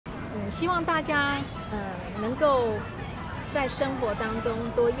希望大家能够在生活当中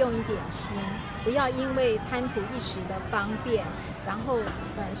多用一点心，不要因为贪图一时的方便，然后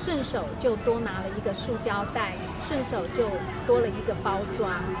顺手就多拿了一个塑胶袋，顺手就多了一个包装。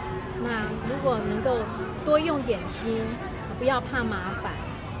那如果能够多用点心，不要怕麻烦，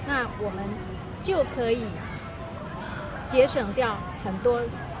那我们就可以节省掉很多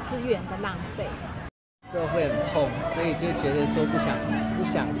资源的浪费。时候会很痛，所以就觉得说不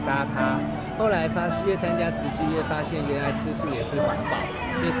想杀它。后来越参加慈济，越发现原来吃素也是环保。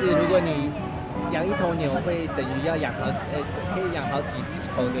就是如果你养一头牛，会等于要可以养好几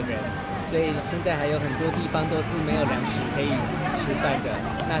头的人。所以现在还有很多地方都是没有粮食可以吃饭的，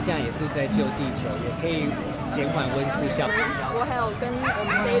那这样也是在救地球，也可以减缓温室效应。我还有跟我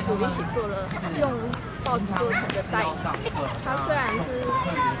们这一组一起做了用报纸做成的袋子，它虽然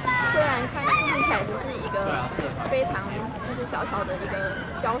看起来只是一个非常就是小小的一个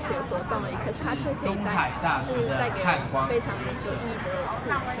教学活动而已，可是它却可以带给人非常有意义的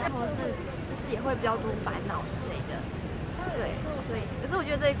事情，或是就是也会比较多烦恼之类的，对，所以可是我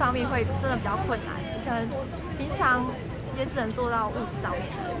觉得这一方面会真的比较困难，可能平常也只能做到物质上面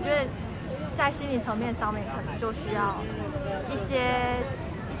的，我觉得在心理层面上面可能就需要一些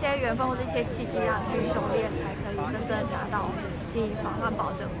缘分或者一些契机让你去修炼，才可以真正达到心理环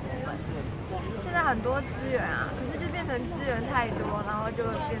保这个部分。现在很多资源啊，可是就变成资源太多，然后就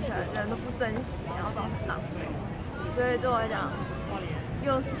变成人都不珍惜，然后造成浪费。所以对我来讲，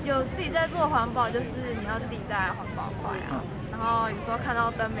有自己在做环保，就是你要自己在环保块啊，然后有时候看到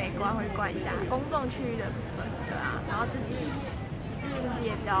灯没关会关一下，公众区域的部分，对啊，然后自己就是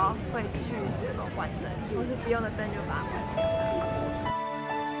也比较会去随手关灯，或是不用的灯就把它关起来。